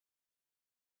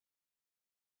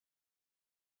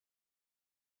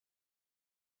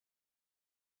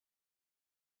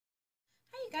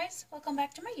Guys, welcome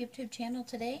back to my YouTube channel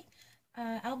today.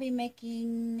 I'll be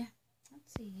making,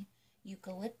 let's see,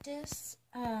 eucalyptus.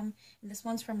 This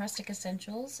one's from Rustic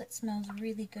Essentials. It smells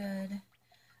really good.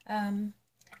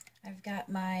 I've got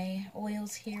my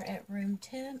oils here at room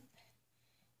temp,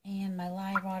 and my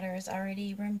lye water is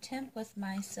already room temp with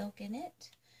my silk in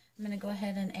it. I'm going to go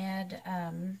ahead and add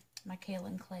my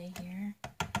kaolin clay here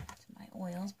to my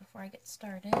oils before I get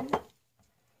started.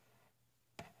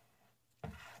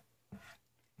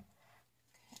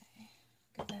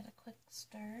 Give that a quick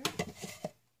stir.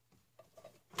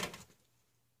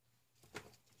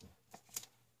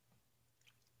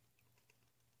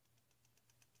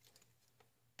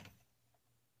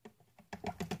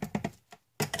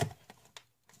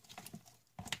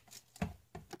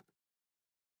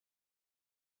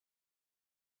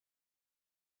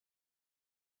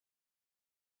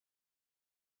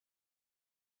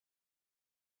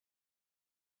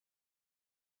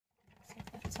 So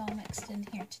that's all mixed in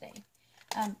here today.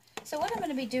 So what I'm going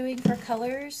to be doing for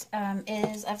colors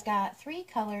is I've got 3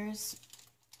 colors.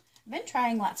 I've been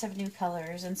trying lots of new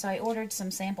colors, and so I ordered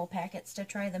some sample packets to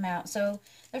try them out. So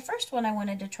the first one I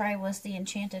wanted to try was the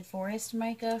Enchanted Forest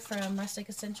mica from Rustic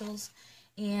Essentials,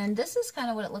 and this is kind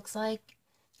of what it looks like.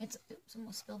 It's, oops,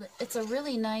 almost spilled it. It's a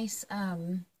really nice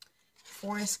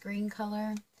forest green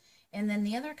color. And then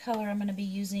the other color I'm going to be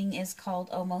using is called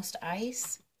Almost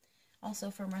Ice,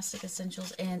 also from Rustic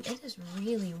Essentials, and it is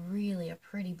really, really a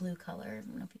pretty blue color. I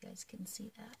don't know if you guys can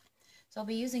see that. So I'll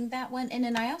be using that one, and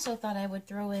then I also thought I would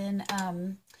throw in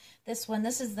this one.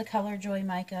 This is the Color Joy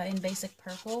Mica in Basic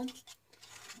Purple,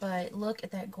 but look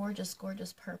at that gorgeous,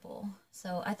 gorgeous purple.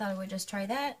 So I thought I would just try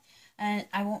that, and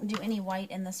I won't do any white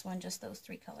in this one, just those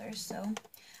 3 colors. So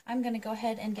I'm going to go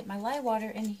ahead and get my lye water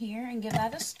in here and give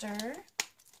that a stir,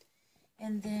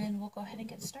 and then we'll go ahead and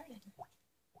get started.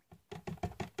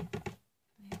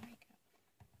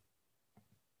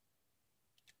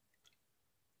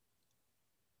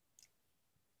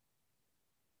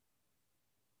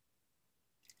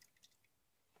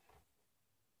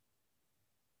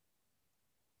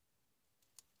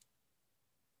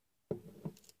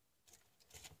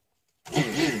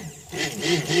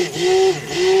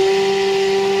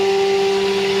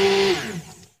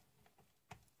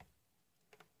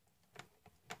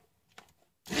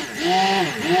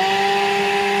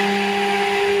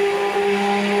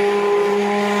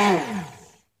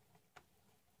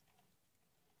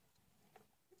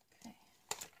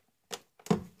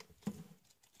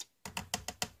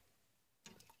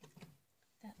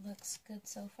 Looks good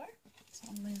so far. So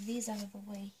I'll move these out of the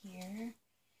way here.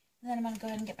 And then I'm going to go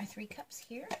ahead and get my 3 cups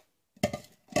here.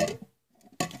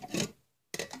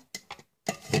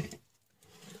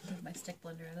 Move my stick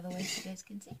blender out of the way so you guys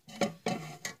can see. Let's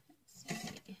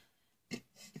see. Okay,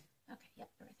 yep,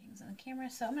 everything's on the camera.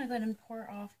 So I'm going to go ahead and pour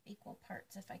off equal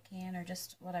parts if I can, or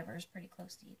just whatever is pretty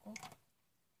close to equal.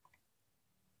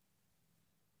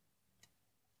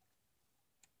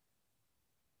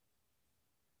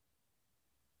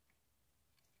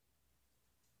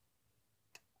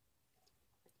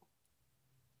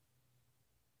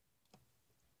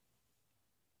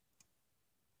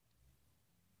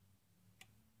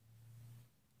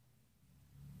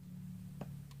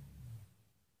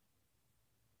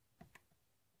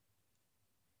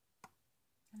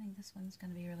 I think this one's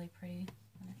going to be really pretty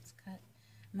when it's cut.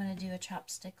 I'm going to do a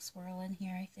chopstick swirl in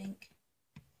here, I think.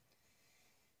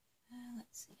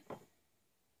 Let's see.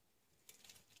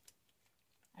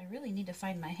 I really need to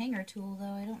find my hanger tool,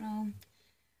 though. I don't know.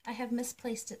 I have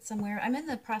misplaced it somewhere. I'm in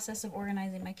the process of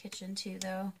organizing my kitchen, too,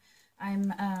 though.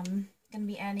 I'm going to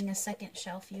be adding a second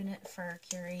shelf unit for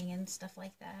curing and stuff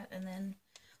like that. And then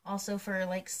also for,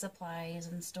 like, supplies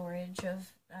and storage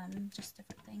of just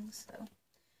different things, so.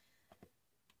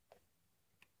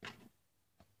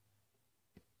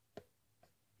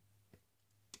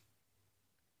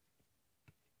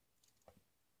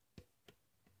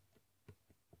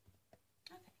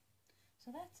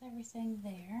 So that's everything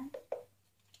there.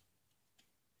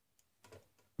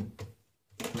 I'm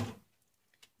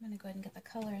going to go ahead and get the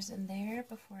colors in there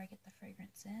before I get the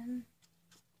fragrance in.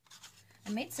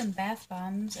 I made some bath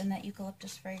bombs in that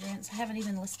eucalyptus fragrance. I haven't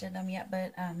even listed them yet,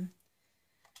 but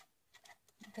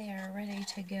they are ready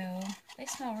to go. They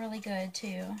smell really good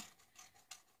too.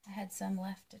 I had some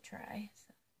left to try,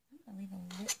 so I'm going to leave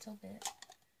a little bit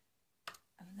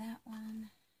of that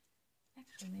one.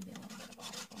 Actually, maybe a little bit of all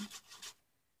of them.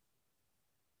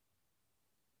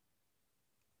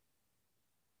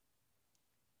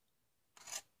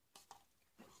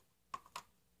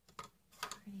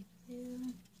 Pretty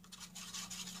blue.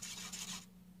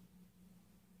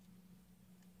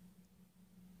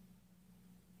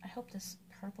 I hope this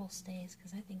purple stays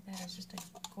because I think that is just a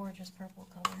gorgeous purple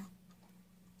color.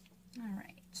 All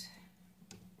right.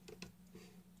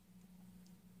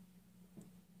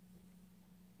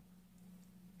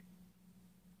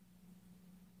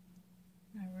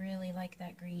 I really like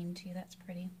that green too, that's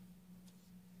pretty.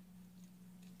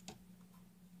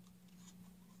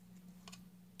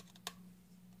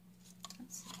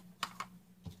 Let's see.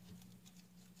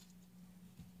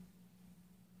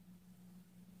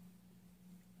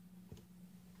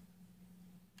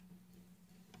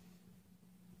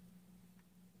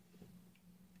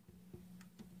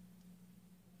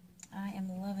 I am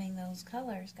loving those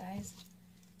colors, guys.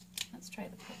 Let's try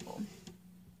the purple.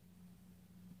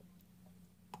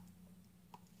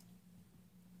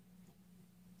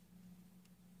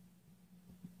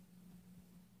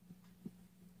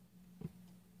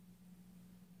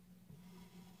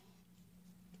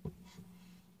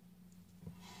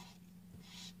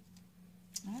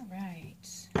 All right.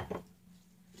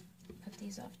 Put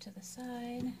these off to the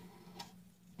side.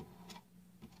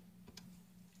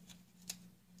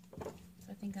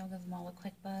 I think I'll give them all a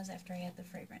quick buzz after I add the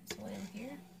fragrance oil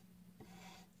here.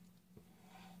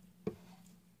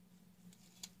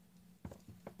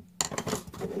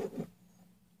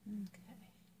 Okay.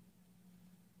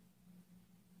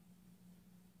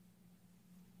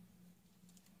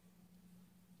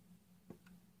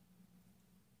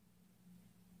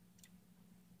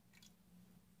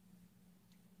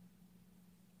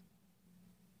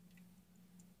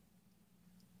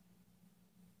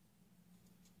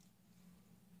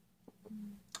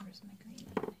 Where's my green? Here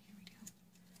we go.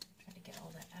 Try to get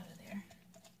all that out of there.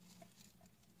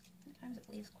 Sometimes it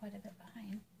leaves quite a bit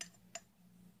behind.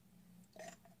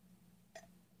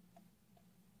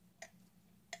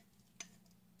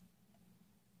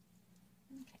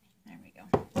 Okay, there we go.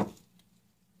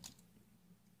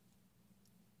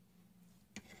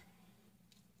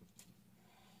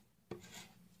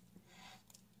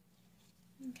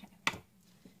 Okay,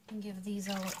 and give these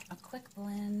all a quick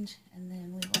blend, and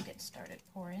then we will get started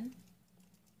pouring.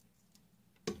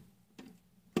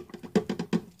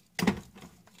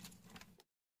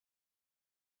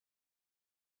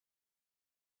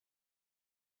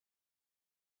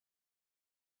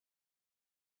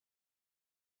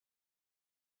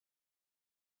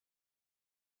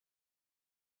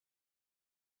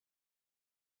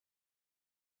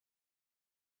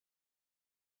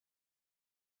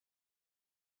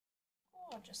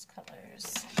 Gorgeous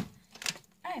colors.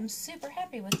 I am super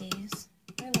happy with these.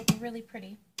 They look really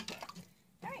pretty.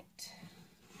 Alright,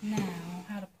 now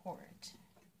how to pour it.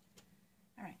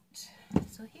 Alright,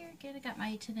 so here again I got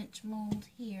my 10-inch mold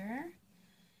here.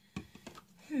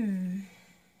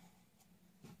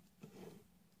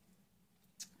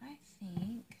 I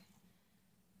think,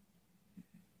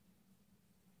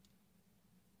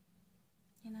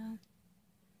 you know,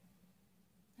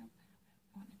 nope,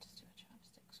 I want to just do a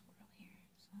chopstick swirl here.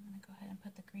 So I'm going to go ahead and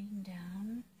put the green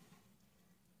down.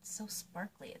 It's so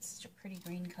sparkly, it's such a pretty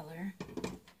green color. I'm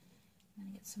going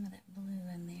to get some of that blue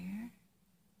in there.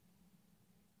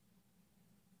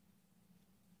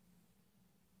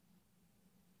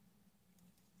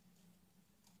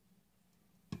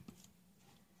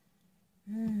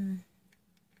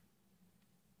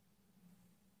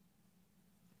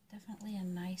 Definitely a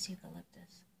nice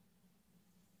eucalyptus.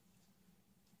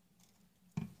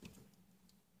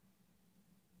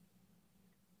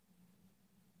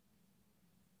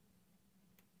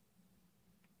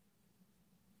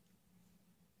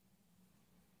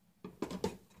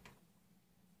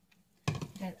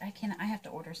 I have to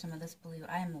order some of this blue.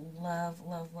 I am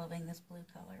loving this blue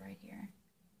color right here.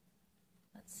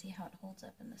 Let's see how it holds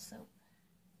up in the soap.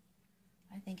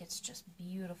 I think it's just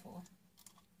beautiful.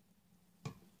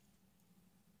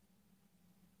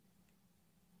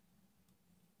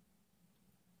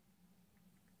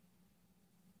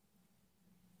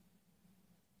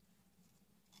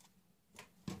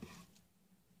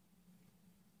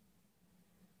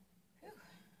 Whew.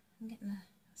 I'm getting a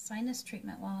sinus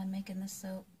treatment while I'm making this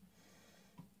soap.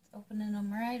 It's opening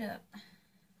them right up.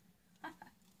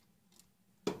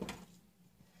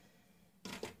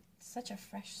 Such a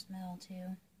fresh smell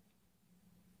too.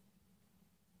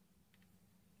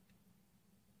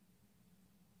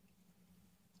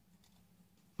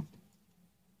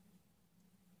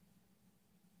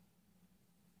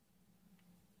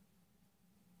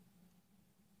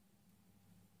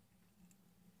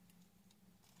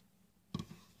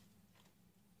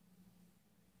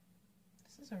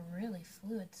 This is a really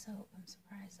fluid soap. I'm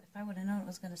surprised. If I would have known it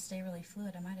was going to stay really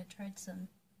fluid, I might have tried some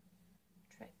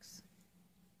tricks.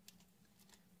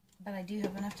 But I do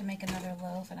have enough to make another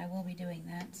loaf, and I will be doing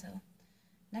that, so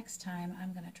next time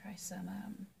I'm going to try some,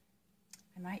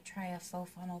 I might try a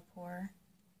faux funnel pour.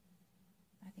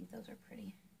 I think those are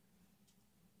pretty.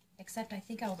 Except I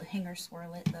think I'll hanger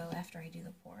swirl it though after I do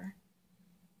the pour.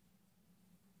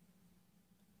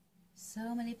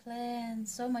 So many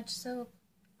plans, so much soap.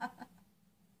 I've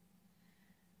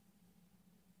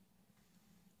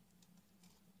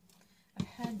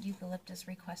had eucalyptus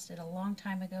requested a long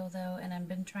time ago though, and I've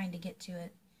been trying to get to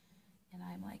it. And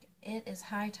I'm like, it is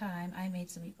high time I made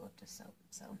some eucalyptus soap.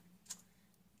 So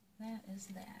that is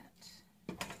that.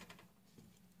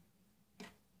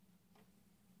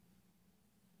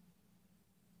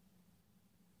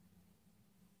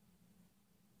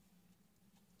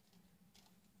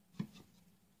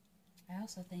 I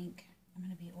also think I'm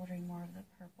going to be ordering more of the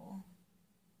purple.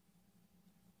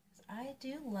 I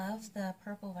do love the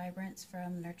purple vibrance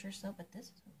from Nurture Soap, but this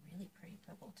is a really pretty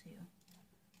purple too.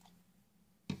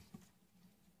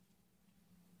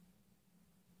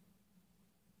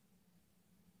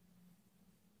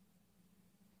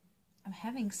 I'm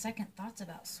having second thoughts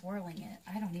about swirling it.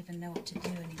 I don't even know what to do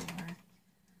anymore.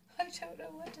 I don't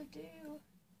know what to do.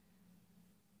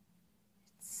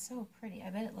 It's so pretty. I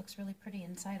bet it looks really pretty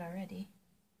inside already.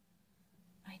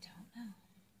 I don't know.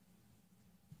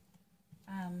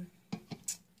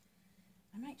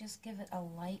 I might just give it a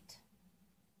light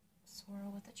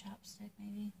swirl with a chopstick,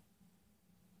 maybe.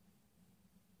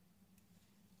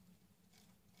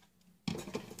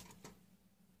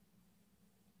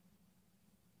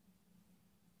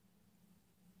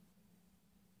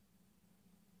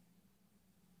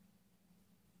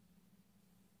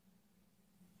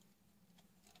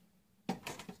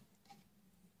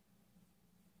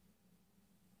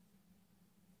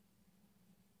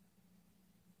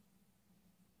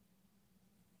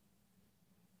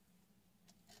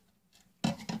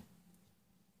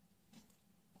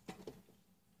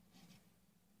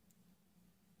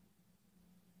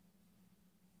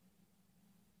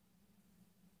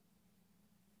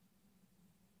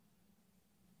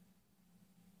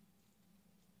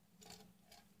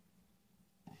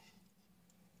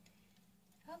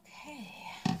 Okay,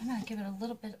 I'm going to give it a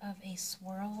little bit of a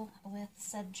swirl with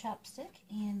said chopstick,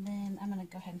 and then I'm going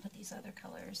to go ahead and put these other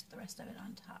colors, the rest of it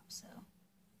on top. So,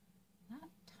 not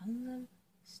tons of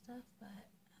stuff, but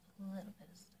a little bit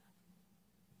of stuff.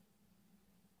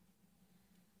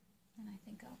 And I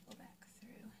think I'll go back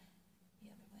through the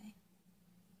other way.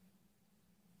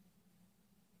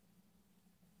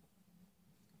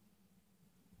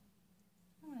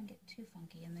 I don't want to get too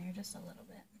funky in there, just a little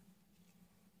bit.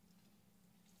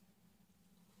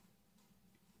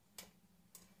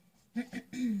 Okay,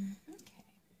 I'm going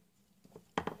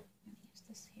to use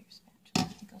this here spatula.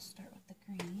 I think I'll start with the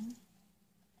green.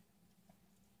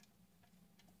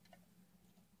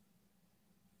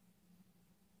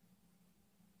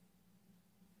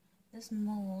 This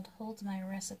mold holds my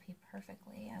recipe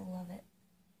perfectly. I love it.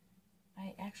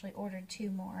 I actually ordered 2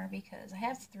 more because I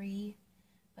have 3,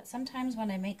 but sometimes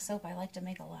when I make soap I like to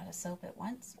make a lot of soap at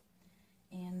once,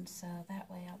 and so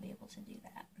that way I'll be able to do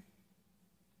that.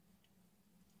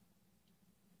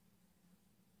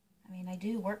 I mean, I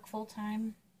do work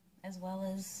full-time as well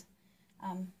as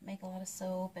make a lot of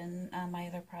soap and my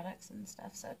other products and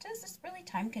stuff, so it is just really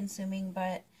time-consuming,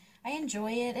 but I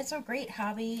enjoy it. It's a great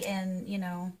hobby, and you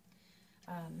know,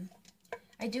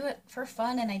 I do it for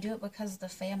fun, and I do it because of the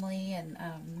family,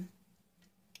 and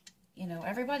you know,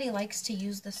 everybody likes to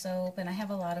use the soap, and I have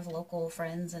a lot of local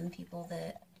friends and people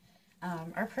that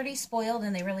are pretty spoiled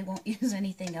and they really won't use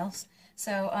anything else.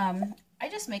 So I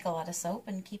just make a lot of soap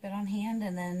and keep it on hand,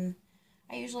 and then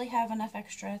I usually have enough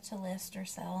extra to list or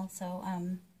sell. So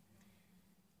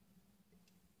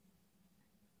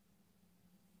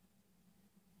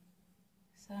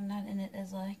so I'm not in it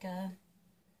as like a,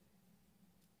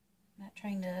 not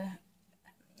trying to,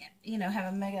 you know,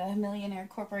 have a mega millionaire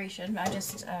corporation. I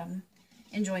just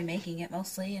enjoy making it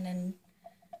mostly, and then,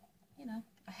 you know,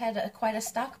 I had quite a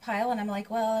stockpile, and I'm like,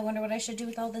 well, I wonder what I should do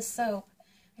with all this soap.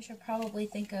 I should probably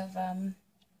think of,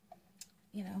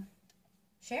 you know,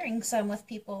 sharing some with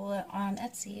people on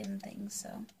Etsy and things.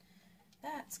 So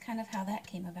that's kind of how that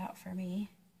came about for me.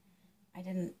 I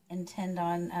didn't intend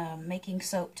on making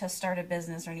soap to start a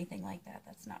business or anything like that.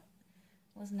 That's not,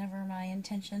 was never my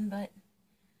intention, but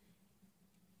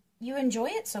you enjoy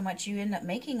it so much, you end up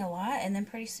making a lot, and then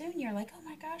pretty soon you're like, oh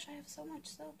my gosh, I have so much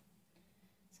soap.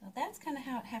 So that's kind of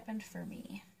how it happened for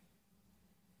me.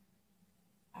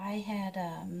 I had,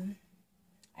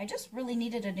 I just really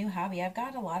needed a new hobby. I've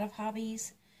got a lot of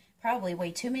hobbies, probably way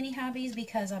too many hobbies,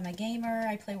 because I'm a gamer.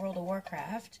 I play World of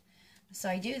Warcraft, so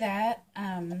I do that.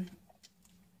 And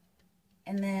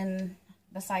then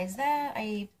besides that,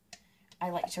 I I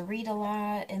like to read a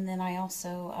lot, and then I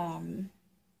also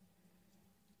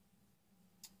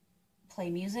play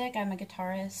music. I'm a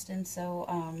guitarist, and so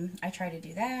I try to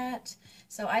do that.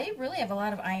 So I really have a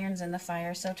lot of irons in the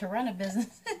fire. So to run a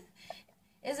business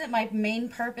isn't my main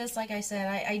purpose. Like I said,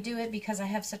 I do it because I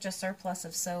have such a surplus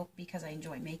of soap because I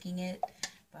enjoy making it.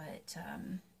 But,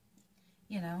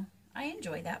 you know, I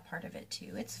enjoy that part of it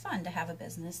too. It's fun to have a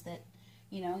business that,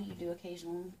 you know, you do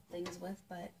occasional things with,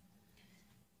 but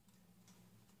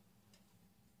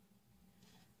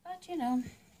you know,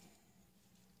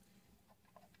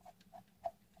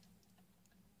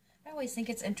 I always think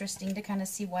it's interesting to kind of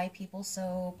see why people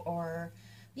soap, or,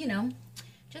 you know,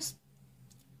 just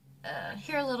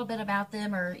hear a little bit about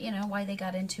them, or, you know, why they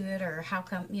got into it, or how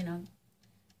come, you know,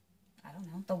 I don't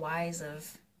know, the whys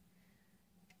of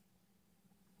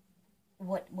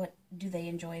what do they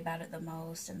enjoy about it the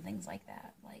most, and things like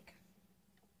that. Like,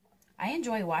 I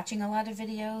enjoy watching a lot of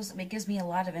videos. It gives me a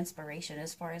lot of inspiration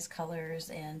as far as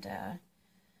colors and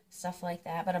stuff like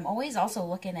that. But I'm always also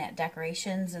looking at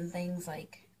decorations and things,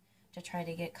 like to try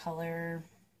to get color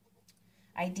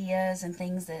ideas and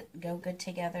things that go good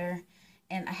together.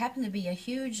 And I happen to be a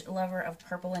huge lover of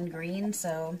purple and green,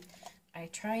 so I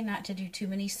try not to do too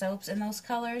many soaps in those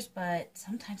colors, but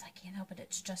sometimes I can't help it.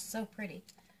 It's just so pretty.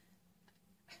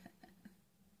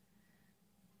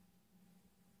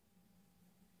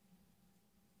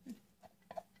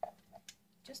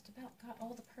 Just about got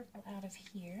all the purple out of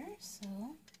here,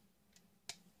 so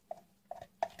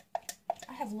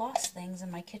I have lost things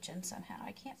in my kitchen somehow.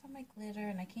 I can't find my glitter,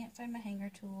 and I can't find my hanger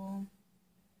tool.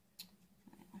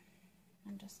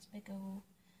 I'm just a big old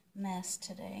mess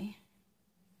today.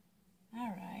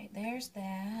 Alright, there's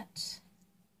that.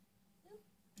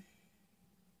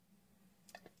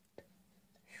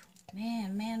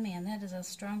 Man, that is a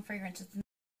strong fragrance.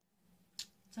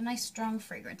 It's a nice strong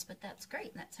fragrance, but that's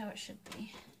great. That's how it should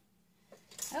be.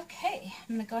 Okay,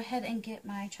 I'm going to go ahead and get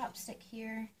my chopstick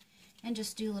here and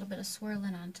just do a little bit of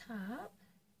swirling on top.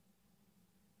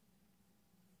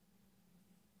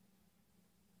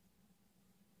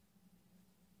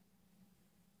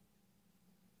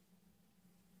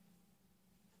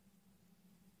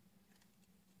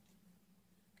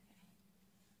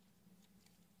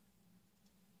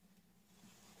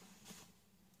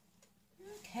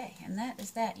 Okay, and that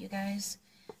is that, you guys.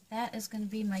 That is going to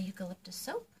be my eucalyptus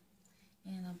soap.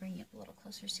 And I'll bring you up a little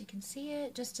closer so you can see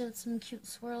it. Just did some cute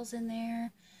swirls in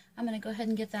there. I'm going to go ahead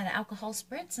and get that alcohol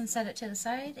spritz and set it to the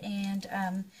side. And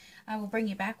I will bring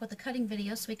you back with a cutting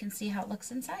video so we can see how it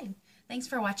looks inside. Thanks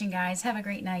for watching, guys. Have a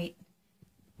great night.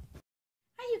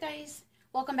 Hi, you guys.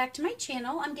 Welcome back to my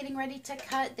channel. I'm getting ready to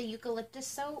cut the eucalyptus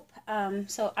soap.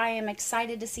 So I am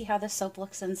excited to see how this soap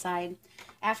looks inside.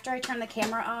 After I turn the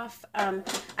camera off,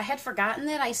 I had forgotten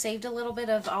that I saved a little bit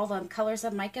of all the colors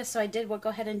of mica, so I did go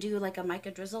ahead and do like a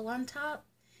mica drizzle on top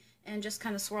and just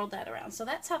kind of swirled that around. So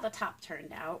that's how the top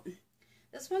turned out.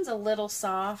 This one's a little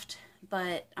soft,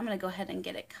 but I'm going to go ahead and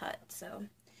get it cut so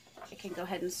it can go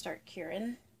ahead and start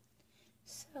curing.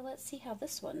 So let's see how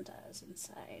this one does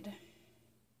inside.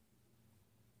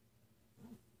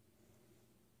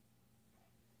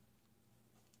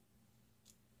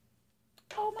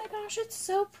 Oh my gosh, it's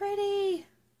so pretty.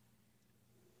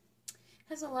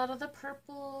 Has a lot of the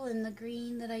purple and the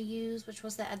green that I used, which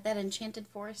was that Enchanted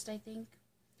Forest, I think.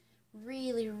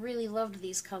 Really, really loved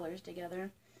these colors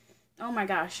together. Oh my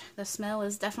gosh, the smell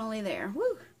is definitely there.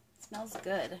 Woo! It smells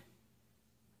good.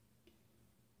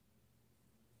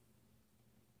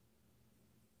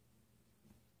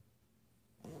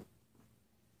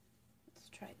 Let's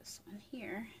try this one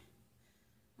here.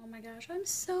 Oh my gosh, I'm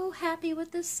so happy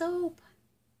with this soap.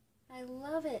 I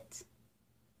love it.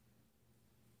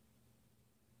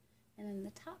 And then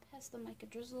the top has the mica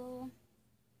drizzle,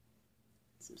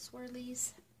 some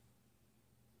swirlies.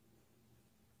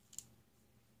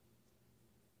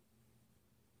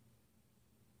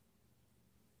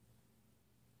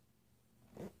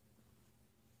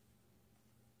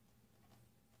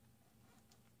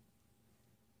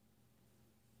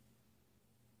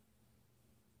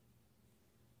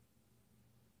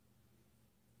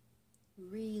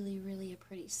 Really, really a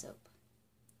pretty soap.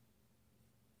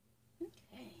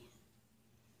 Okay.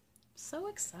 So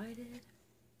excited.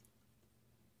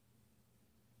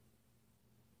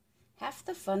 Half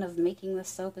the fun of making the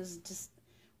soap is just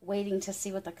waiting to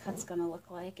see what the cut's gonna look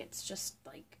like. It's just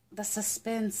like the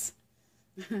suspense.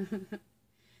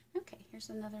 Okay, here's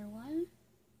another one.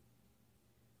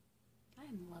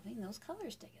 I'm loving those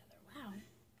colors together. Wow.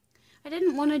 I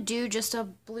didn't want to do just a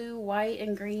blue, white,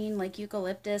 and green like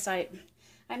eucalyptus.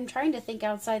 I'm trying to think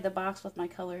outside the box with my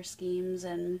color schemes,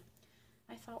 and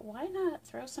I thought, why not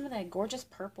throw some of that gorgeous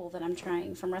purple that I'm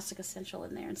trying from Rustic Essential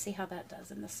in there and see how that does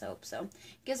in the soap. So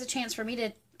it gives a chance for me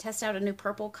to test out a new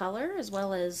purple color, as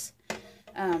well as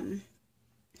have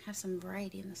some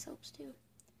variety in the soaps too.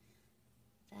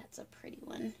 That's a pretty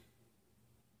one.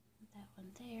 That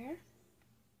one there.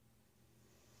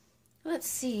 Let's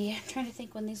see. I'm trying to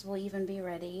think when these will even be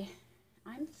ready.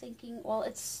 I'm thinking, well,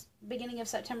 it's beginning of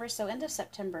September, so end of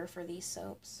September for these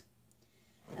soaps.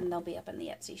 And they'll be up in the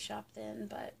Etsy shop then,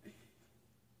 but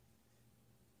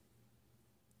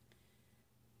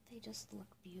they just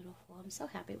look beautiful. I'm so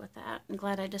happy with that. I'm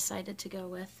glad I decided to go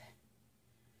with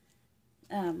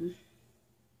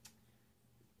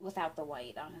without the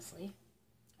white, honestly.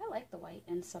 I like the white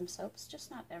in some soaps, just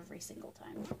not every single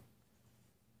time.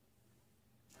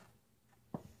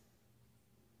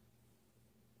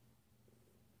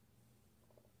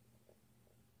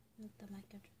 With the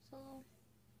mica drizzle.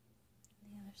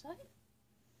 The other side.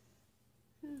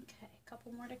 Okay, a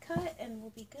couple more to cut and we'll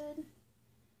be good.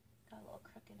 Got a little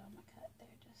crooked on my cut there,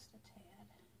 just a tad.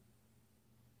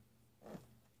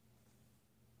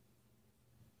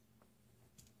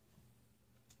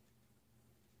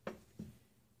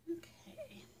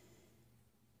 Okay.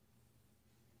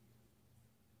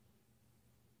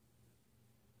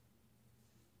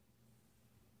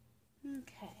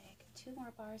 Okay, get 2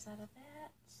 more bars out of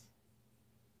that.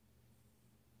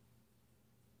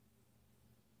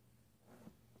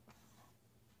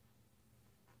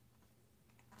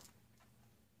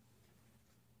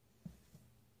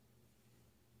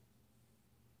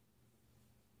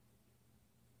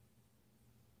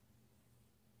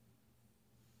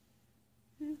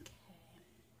 Okay,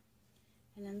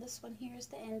 and then this one here is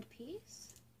the end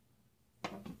piece.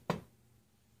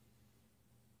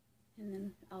 And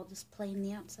then I'll just plane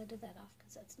the outside of that off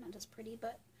because that's not as pretty,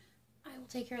 but I will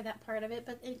take care of that part of it.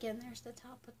 But again, there's the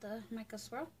top with the mica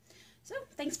swirl. So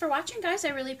thanks for watching, guys. I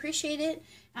really appreciate it.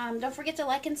 Don't forget to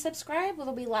like and subscribe.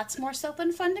 There'll be lots more soap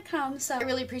and fun to come. So I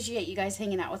really appreciate you guys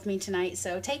hanging out with me tonight.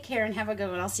 So take care and have a good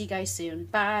one. I'll see you guys soon.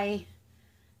 Bye.